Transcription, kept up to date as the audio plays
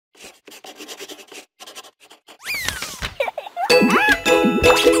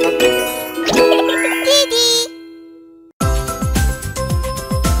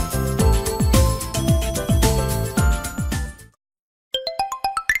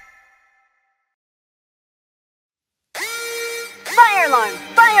alarm!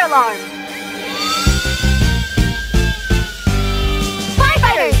 Fire alarm!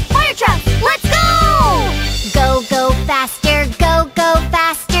 Firefighters! Fire trucks! Let's go! Go, go faster, go, go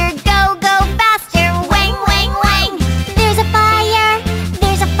faster, go, go faster. Waeng, waeng, waeng. There's a fire,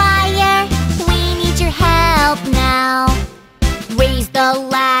 there's a fire. We need your help now. Raise the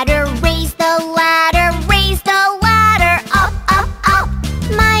ladder, raise the ladder, raise the ladder. Up, up, up.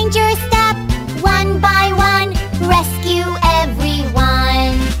 Mind your step, one by one. Rescue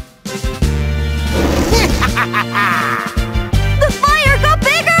everyone. The fire got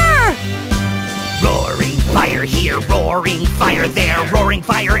bigger! Roaring fire here, roaring fire there, roaring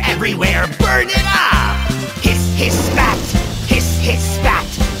fire everywhere. Burn it up! Hiss, hiss, spat, hiss, hiss, spat.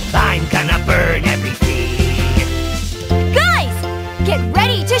 I'm gonna burn everything. Guys, get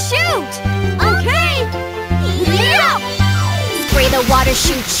ready to shoot! Okay! Yee-yap! Spray the water,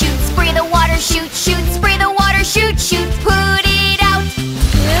 shoot, shoot. Spray the water, shoot, shoot. Spray the water, shoot, shoot. Put